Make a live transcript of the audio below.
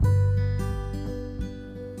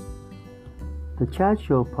The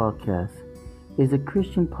Chadsshow podcast is a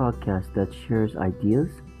Christian podcast that shares ideas,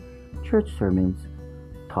 church sermons,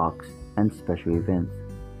 talks, and special events,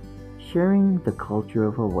 sharing the culture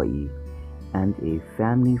of Hawaii and a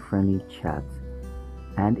family-friendly chats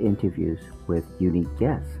and interviews with unique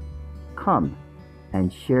guests. Come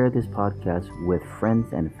and share this podcast with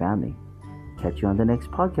friends and family. Catch you on the next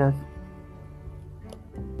podcast.